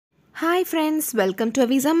Hi friends, welcome to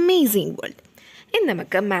Avi's amazing world. In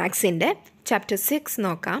നമുക്ക് മാത്സിൻ്റെ chapter 6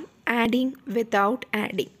 നോക്കാം. Adding without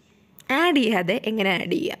adding. Add ചെയ്യാതെ എങ്ങനെ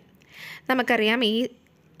add ചെയ്യാം? നമുക്കറിയാം ഈ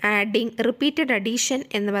ആഡിങ് റിപ്പീറ്റഡ് അഡീഷൻ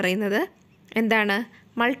എന്ന് പറയുന്നത് എന്താണ്?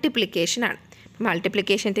 മൾട്ടിപ്ലിക്കേഷനാണ്.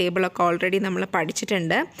 മൾട്ടിപ്ലിക്കേഷൻ ടേബിളൊക്കെ ഓൾറെഡി നമ്മൾ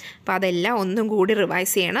പഠിച്ചിട്ടുണ്ട്. അപ്പോൾ അതെല്ലാം ഒന്നും കൂടി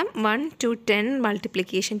റിവൈസ് ചെയ്യണം. 1 to 10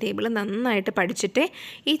 മൾട്ടിപ്ലിക്കേഷൻ ടേബിൾ നന്നായിട്ട് പഠിച്ചിട്ടേ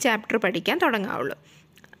ഈ ചാപ്റ്റർ പഠിക്കാൻ തുടങ്ങാവുള്ളൂ.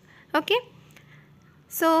 Okay,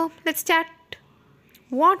 so let's start.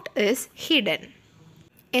 What is hidden?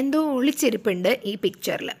 എന്തോ ഒളിച്ചിരിപ്പുണ്ട് ഈ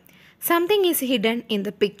പിക്ചറിൽ. Something is hidden in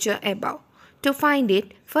the picture above. To find it,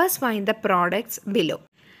 first find the products below.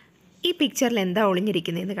 ഈ പിക്ചറിൽ എന്താ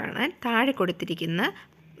ഒളിഞ്ഞിരിക്കുന്നതെന്ന് കാണാൻ താഴെ കൊടുത്തിരിക്കുന്ന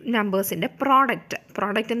നമ്പേഴ്സിൻ്റെ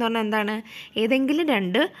പ്രോഡക്റ്റ് എന്ന് പറഞ്ഞാൽ എന്താണ്? ഏതെങ്കിലും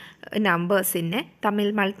രണ്ട് നമ്പേഴ്സിനെ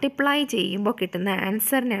തമ്മിൽ മൾട്ടിപ്ലൈ ചെയ്യുമ്പോൾ കിട്ടുന്ന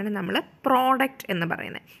ആൻസറിനെയാണ് നമ്മൾ പ്രോഡക്റ്റ് എന്ന്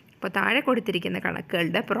പറയുന്നത്. അപ്പോൾ താഴെ കൊടുത്തിരിക്കുന്ന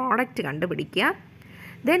കണക്കുകളുടെ പ്രോഡക്റ്റ് കണ്ടുപിടിക്കുക.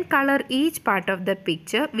 Then color each part of the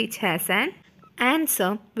picture which has an answer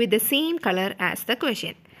with the same color as the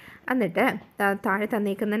question. എന്നിട്ട് താഴെ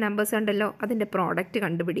തന്നേക്കുന്ന നമ്പേഴ്സ് ഉണ്ടല്ലോ, അതിൻ്റെ പ്രോഡക്റ്റ്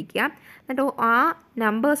കണ്ടുപിടിക്കുക. എന്നിട്ട് ആ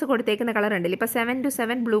നമ്പേഴ്സ് കൊടുത്തേക്കുന്ന കളർ ഉണ്ടല്ലോ, ഇപ്പോൾ 7 to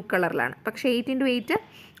 7 ബ്ലൂ കളറിലാണ്, പക്ഷേ 8 into 8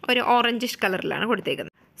 ഒരു ഓറഞ്ചിഷ് കളറിലാണ്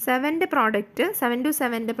കൊടുത്തേക്കുന്നത്. 7 to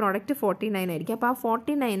 7 പ്രോഡക്റ്റ് 49 ആയിരിക്കും. അപ്പോൾ ആ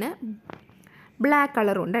 49 ബ്ലാക്ക്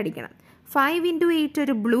കളർ കൊണ്ട് അടിക്കണം. 5 into 8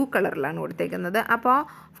 ഒരു ബ്ലൂ കളറിലാണ് കൊടുത്തേക്കുന്നത്. അപ്പോൾ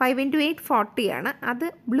 5 into 8 40 ആണ്. അത്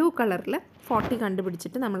ബ്ലൂ കളറിൽ 40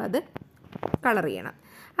 കണ്ടുപിടിച്ചിട്ട് നമ്മളത് കളർ ചെയ്യണം.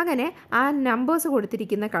 അങ്ങനെ ആ നമ്പേഴ്സ്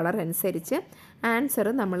കൊടുത്തിരിക്കുന്ന കളർ അനുസരിച്ച് ആൻസർ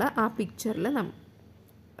നമ്മൾ ആ പിക്ചറിൽ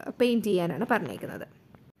പെയിൻറ്റ് ചെയ്യാനാണ് പറഞ്ഞേക്കുന്നത്.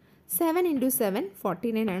 7 into 7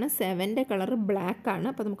 49 ആണ്. 7ൻ്റെ കളർ ബ്ലാക്ക് ആണ്.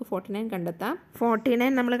 അപ്പോൾ നമുക്ക് 49 കണ്ടെത്താം.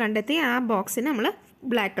 49 നമ്മൾ കണ്ടെത്തി ആ ബോക്സിന് നമ്മൾ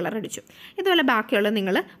ബ്ലാക്ക് കളർ അടിച്ചു. ഇതുപോലെ ബാക്കിയുള്ള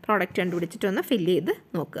നിങ്ങൾ പ്രോഡക്റ്റ് കണ്ടുപിടിച്ചിട്ടൊന്ന് ഫില്ല് ചെയ്ത്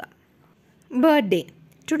നോക്കുക. ബർത്ത്ഡേ.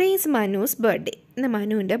 Today is മനുസ് birthday. ഇന്ന്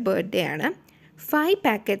മനുവിൻ്റെ ബർത്ത്ഡേ ആണ്. 5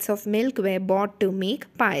 packets of milk way boat to make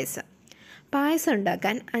പായസം. പായസം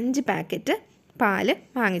ഉണ്ടാക്കാൻ 5 പാക്കറ്റ് പാല്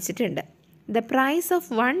വാങ്ങിച്ചിട്ടുണ്ട്. The price of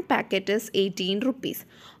 1 packet is 18 rupees.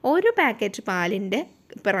 ഒരു പാക്കറ്റ് പാലിൻ്റെ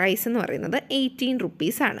പ്രൈസ് എന്ന് പറയുന്നത് 18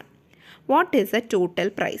 rupees ആണ്. What is the total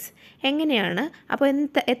price? എങ്ങനെയാണ് അപ്പോൾ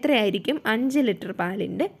എത്രയായിരിക്കും 5 ലിറ്റർ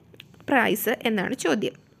പാലിൻ്റെ പ്രൈസ് എന്നാണ്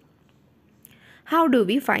ചോദ്യം. How do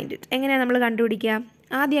we find it? എങ്ങനെയാണ് നമ്മൾ കണ്ടുപിടിക്കുക?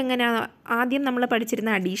 ആദ്യം നമ്മൾ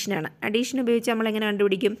പഠിച്ചിരുന്ന അഡീഷനാണ്. അഡീഷൻ ഉപയോഗിച്ച് നമ്മൾ എങ്ങനെ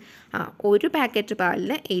കണ്ടുപിടിക്കും? ഒരു പാക്കറ്റ്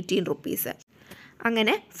പാലിന് 18 rupees.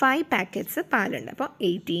 അങ്ങനെ 5 packets പാലുണ്ട്. അപ്പോൾ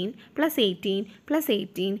 18 + 18 +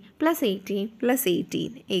 18 + 18 +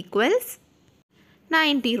 18 ഈക്വൽസ്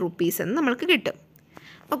 90 rupees എന്ന് നമ്മൾക്ക് കിട്ടും.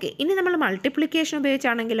 ഓക്കെ, ഇനി നമ്മൾ മൾട്ടിപ്ലിക്കേഷൻ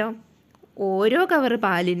ഉപയോഗിച്ചാണെങ്കിലോ ഓരോ കവർ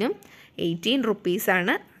പാലിനും 18 rupees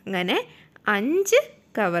ആണ്. അങ്ങനെ 5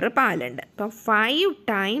 കവർ പാലുണ്ട്. അപ്പോൾ 5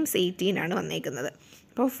 times 18 ആണ് വന്നേക്കുന്നത്.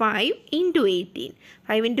 അപ്പോൾ 5 into 18.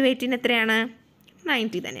 5 into 18 എത്രയാണ്?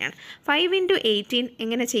 90 തന്നെയാണ്. 5 into 18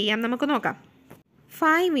 എങ്ങനെ ചെയ്യാം നമുക്ക് നോക്കാം.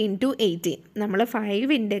 5 into 18 നമ്മൾ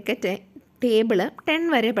 5ൻ്റെ ഒക്കെ ടേബിൾ 10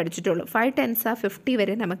 വരെ പഠിച്ചിട്ടുള്ളൂ. 5 tens are 50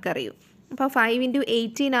 വരെ നമുക്കറിയൂ. അപ്പോൾ 5 into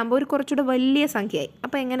 18 ആകുമ്പോൾ ഒരു കുറച്ചുകൂടെ വലിയ സംഖ്യയായി.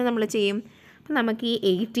 അപ്പോൾ എങ്ങനെ നമ്മൾ ചെയ്യും? അപ്പോൾ നമുക്ക് ഈ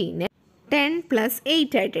 18 10 +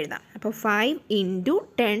 8 ആയിട്ട് എഴുതാം. അപ്പോൾ 5 into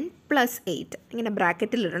 10 + 8 ഇങ്ങനെ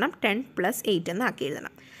ബ്രാക്കറ്റിൽ ഇടണം. 10 + 8 എന്നാക്കി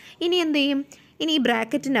എഴുതണം. ഇനി എന്ത് ചെയ്യും? ഇനി ഈ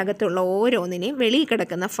ബ്രാക്കറ്റിനകത്തുള്ള ഓരോന്നിനെയും വെളിയിൽ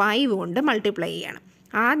കിടക്കുന്ന 5 കൊണ്ട് മൾട്ടിപ്ലൈ ചെയ്യണം.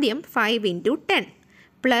 ആദ്യം 5 into 10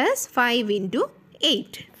 + 5 into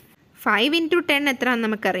 8. 5 into 10 എത്രയാണെന്ന്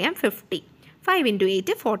നമുക്കറിയാം? 50. 5 into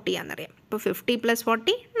 8 40 ആണെന്നറിയാം. അപ്പോൾ 50 +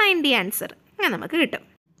 40 90 ആൻസർ അങ്ങനെ നമുക്ക് കിട്ടും.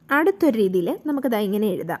 അടുത്തൊരു രീതിയിൽ നമുക്കത് ഇങ്ങനെ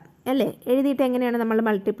എഴുതാം അല്ലേ? എഴുതിയിട്ട് എങ്ങനെയാണ് നമ്മൾ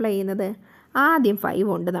മൾട്ടിപ്ലൈ ചെയ്യുന്നത്? ആദ്യം 5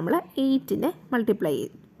 കൊണ്ട് നമ്മൾ 8നെ മൾട്ടിപ്ലൈ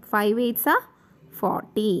ചെയ്യും. 5 8s are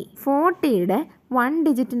 40. 40യുടെ 1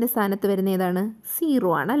 ഡിജിറ്റിൻ്റെ സ്ഥാനത്ത് വരുന്ന ഏതാണ്? 0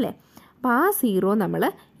 ആണല്ലേ? അപ്പോൾ ആ 0 നമ്മൾ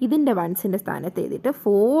ഇതിൻ്റെ 1സിൻ്റെ സ്ഥാനത്ത് എഴുതിയിട്ട്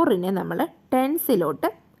 4നെ നമ്മൾ 10സിലോട്ട്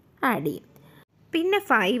ആഡ് ചെയ്യും. പിന്നെ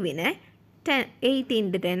 5നെ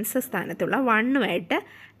 18ൻ്റെ 10s സ്ഥാനത്തുള്ള 1ഉമായിട്ട്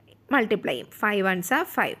മൾട്ടിപ്ലൈ ചെയ്യും. 5 1s are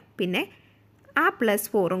 5. പിന്നെ ആ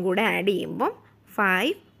 +4ഉം കൂടെ ആഡ് ചെയ്യുമ്പം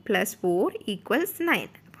 5 + 4 =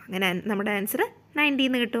 9. അപ്പോൾ അങ്ങനെ നമ്മുടെ ആൻസർ 90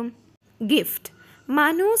 എന്ന് കിട്ടും. Gift.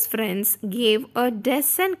 മനുസ് friends gave A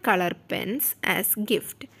dozen colour Pence as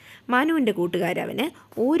gift. മനുവിൻ്റെ കൂട്ടുകാരവന്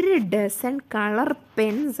 1 dozen colour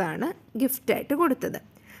പെൻസാണ് ഗിഫ്റ്റായിട്ട് കൊടുത്തത്.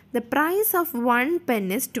 The price of 1 pen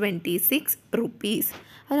is 26 rupees.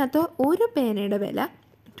 അതിനകത്ത് ഒരു പേനയുടെ വില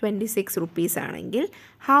 26 rupees ആണെങ്കിൽ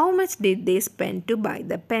how much did they spend to by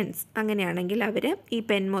the Pence? അങ്ങനെയാണെങ്കിൽ അവർ ഈ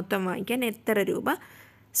പെൻ മൊത്തം വാങ്ങിക്കാൻ എത്ര രൂപ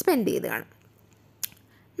സ്പെൻഡ് ചെയ്ത് കാണും?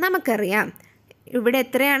 നമുക്കറിയാം ഇവിടെ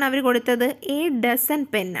എത്രയാണ് അവർ കൊടുത്തത്? 8 ഡസൻ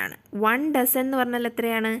പെന്നാണ്. 1 ഡസൻ എന്ന് പറഞ്ഞാൽ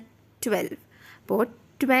എത്രയാണ്? 12. അപ്പോൾ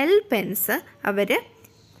 12 pence അവർ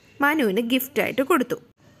മനുവിന് ഗിഫ്റ്റായിട്ട് കൊടുത്തു.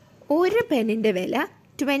 ഒരു പെന്നിൻ്റെ വില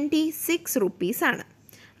 26 റുപ്പീസാണ്.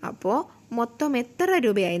 അപ്പോൾ മൊത്തം എത്ര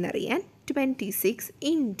രൂപയായെന്നറിയാൻ 26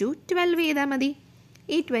 ഇൻറ്റു 12 ചെയ്താൽ മതി.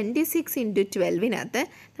 ഈ 26 ഇൻറ്റു 12-നകത്ത്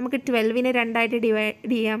നമുക്ക് 12-നെ 2ആയിട്ട് ഡിവൈഡ്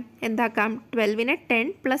ചെയ്യാം. എന്താക്കാം? 12-നെ 10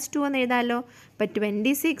 + 2 എന്ന് എഴുതാമല്ലോ. അപ്പോൾ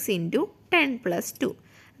 26 ഇൻറ്റു 10 + 2,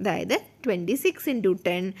 അതായത് 26 ഇൻറ്റു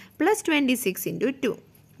 10 + 26 ഇൻറ്റു 2.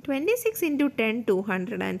 26 ഇൻറ്റു 10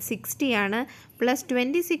 260 ആണ്, പ്ലസ്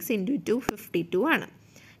 26 ഇൻറ്റു 2 52 ആണ്.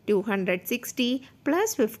 260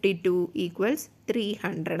 + 52 =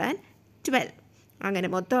 312. അങ്ങനെ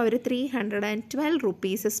മൊത്തം അവർ 312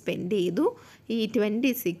 റുപ്പീസ് സ്പെൻഡ് ചെയ്തു ഈ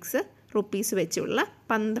 26 റുപ്പീസ് വെച്ചുള്ള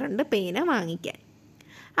 12 പേന വാങ്ങിക്കാൻ.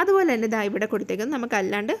 അതുപോലെ തന്നെ ഇതാ ഇവിടെ കൊടുത്തേക്കുന്നത്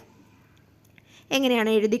നമുക്കല്ലാണ്ട്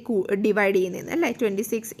എങ്ങനെയാണ് എഴുതി ഡിവൈഡ് ചെയ്യുന്നത് അല്ലേ?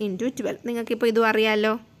 26 ഇൻറ്റു 12 നിങ്ങൾക്കിപ്പോൾ ഇതും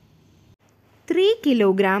അറിയാമല്ലോ. 3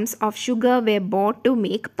 kilograms of sugar were bought to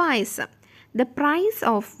make payasam. The price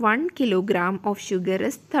of 1 kilogram of sugar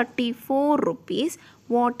is 34 rupees.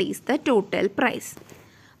 What is the total price?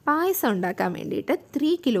 പായസം ഉണ്ടാക്കാൻ വേണ്ടിയിട്ട്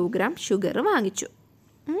 3 കിലോഗ്രാം ഷുഗർ വാങ്ങിച്ചു.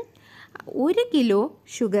 1 കിലോ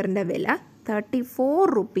ഷുഗറിൻ്റെ വില 34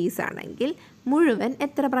 റുപ്പീസ് ആണെങ്കിൽ മുഴുവൻ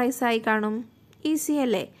എത്ര പ്രൈസായി കാണും? ഈസി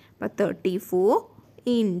അല്ലേ? അപ്പോൾ 34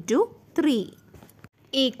 ഇൻറ്റു 3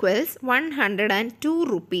 = 102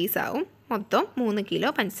 റുപ്പീസ് ആവും മൊത്തം 3 കിലോ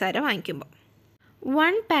പഞ്ചസാര വാങ്ങിക്കുമ്പോൾ.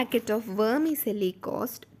 1 packet of vermicelli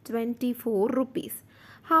cost 24 rupees.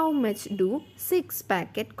 How much do 6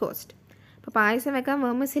 packet cost? അപ്പോൾ പായസം വെക്കാൻ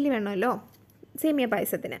വെർമിസെല്ലി വേണമല്ലോ, സേമിയ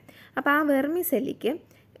പായസത്തിന്. അപ്പോൾ ആ വെർമിസെല്ലിക്ക്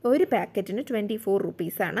ഒരു പാക്കറ്റിന് 24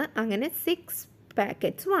 റുപ്പീസാണ്. അങ്ങനെ 6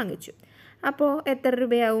 പാക്കറ്റ്സ് വാങ്ങിച്ചു. അപ്പോൾ എത്ര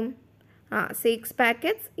രൂപയാവും? 6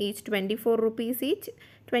 packets each 24 rupees each.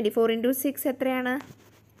 24 into 6 എത്രയാണ്?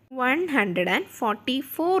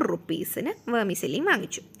 144 റുപ്പീസിന് വെർമിസെല്ലി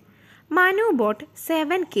വാങ്ങിച്ചു. Manu bought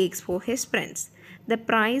 7 cakes for his friends. The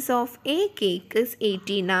price of a cake is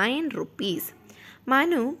 89 rupees.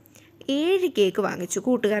 Manu 7 cake വാങ്ങിച്ചു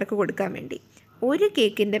കൂട്ടുകാർക്ക് കൊടുക്കാൻ വേണ്ടി. ഒരു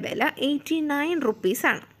കേക്കിൻ്റെ വില 89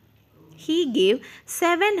 റുപ്പീസാണ്. He gave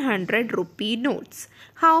 700 rupee notes.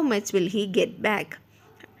 How much will he get back?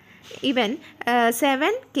 ഇവൻ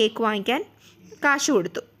 7 കേക്ക് വാങ്ങിക്കാൻ കാശ്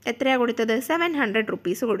കൊടുത്തു. എത്രയാണ് കൊടുത്തത്? 700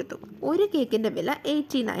 റുപ്പീസ് കൊടുത്തു. ഒരു കേക്കിൻ്റെ വില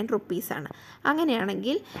 89 റുപ്പീസാണ്.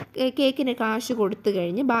 അങ്ങനെയാണെങ്കിൽ കേക്കിന് കാശ് കൊടുത്തു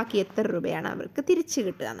കഴിഞ്ഞ് ബാക്കി എത്ര രൂപയാണ് അവർക്ക് തിരിച്ച്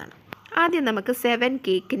കിട്ടുക എന്നാണ്. ആദ്യം നമുക്ക് 7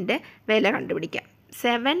 കേക്കിൻ്റെ വില കണ്ടുപിടിക്കാം.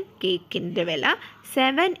 7 കേക്കിൻ്റെ വില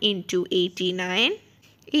 7 ഇൻറ്റു 89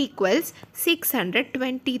 =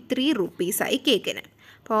 623 റുപ്പീസായി കേക്കിന്.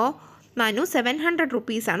 അപ്പോൾ മനു 700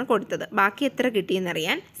 റുപ്പീസാണ് കൊടുത്തത്. ബാക്കി എത്ര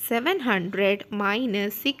കിട്ടിയെന്നറിയാൻ 700 -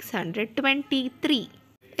 623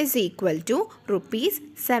 = റുപ്പീസ്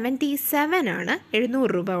 77 ആണ്. 700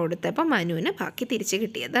 രൂപ കൊടുത്തപ്പോൾ മനുവിന് ബാക്കി തിരിച്ച്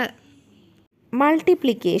കിട്ടിയത്.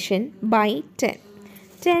 മൾട്ടിപ്ലിക്കേഷൻ ബൈ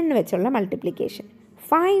 10 വെച്ചുള്ള മൾട്ടിപ്ലിക്കേഷൻ.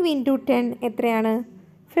 5 ഇൻറ്റു 10 എത്രയാണ്?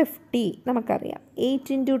 50 നമുക്കറിയാം. 8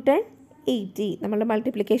 ഇൻറ്റു 10 80 നമ്മൾ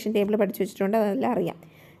മൾട്ടിപ്ലിക്കേഷൻ ടേബിൾ പഠിച്ചു വെച്ചിട്ടുണ്ട്, അതെല്ലാം അറിയാം.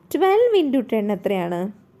 12 ഇൻറ്റു 10 എത്രയാണ്?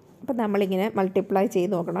 അപ്പോൾ നമ്മളിങ്ങനെ മൾട്ടിപ്ലൈ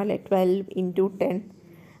ചെയ്ത് നോക്കണം അല്ലേ? 12 ഇൻറ്റു 10.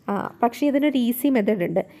 പക്ഷേ ഇതിനൊരു ഈസി മെത്തേഡ്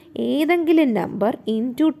ഉണ്ട്. ഏതെങ്കിലും നമ്പർ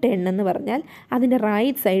ഇൻറ്റു 10 എന്ന് പറഞ്ഞാൽ അതിൻ്റെ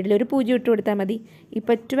റൈറ്റ് സൈഡിൽ ഒരു 0 ഇട്ട് കൊടുത്താൽ മതി.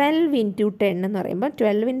 ഇപ്പോൾ 12 ഇൻറ്റു 10 എന്ന് പറയുമ്പോൾ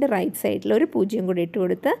 12ൻ്റെ റൈറ്റ് സൈഡിൽ ഒരു 0 കൂടി ഇട്ട്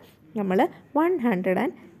കൊടുത്ത് നമ്മൾ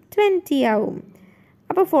 120 ആവും.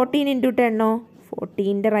 അപ്പോൾ 14 ഇൻറ്റു 10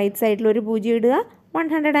 14ൻ്റെ റൈറ്റ് സൈഡിൽ ഒരു 0 ഇടുക,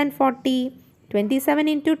 140.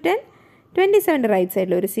 27 ഇൻറ്റു 10 27ൻ്റെ റൈറ്റ്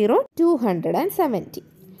സൈഡിൽ ഒരു 0, 270.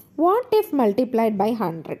 What if multiplied by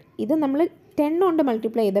 100? ഇത് നമ്മൾ 10 കൊണ്ട്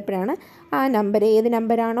മൾട്ടിപ്ലൈ ചെയ്തപ്പോഴാണ് ആ നമ്പർ ഏത്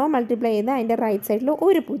നമ്പറാണോ മൾട്ടിപ്ലൈ ചെയ്ത് അതിൻ്റെ റൈറ്റ് സൈഡിൽ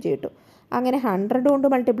ഒരു 0 ഇട്ടു. അങ്ങനെ 100 കൊണ്ട്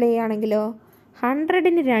മൾട്ടിപ്ലൈ ചെയ്യുകയാണെങ്കിലോ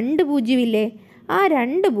 100ന് 2 0 ഇല്ലേ? ആ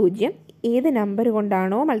 2 0 ഏത് നമ്പർ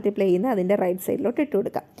കൊണ്ടാണോ മൾട്ടിപ്ലൈ ചെയ്യുന്നത് അതിൻ്റെ റൈറ്റ് സൈഡിലോട്ട് ഇട്ട്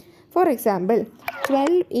കൊടുക്കാം. ഫോർ എക്സാമ്പിൾ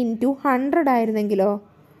 12 ഇൻറ്റു 100 ആയിരുന്നെങ്കിലോ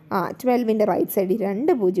 12ൻ്റെ റൈറ്റ് സൈഡിൽ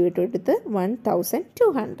 2 0 ഇട്ട് കൊടുത്ത്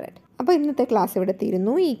 1200. അപ്പോൾ ഇന്നത്തെ ക്ലാസ് ഇവിടെ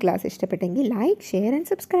തീരുന്നു. ഈ ക്ലാസ് ഇഷ്ടപ്പെട്ടെങ്കിൽ like, share and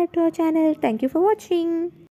subscribe to our channel. Thank you for watching.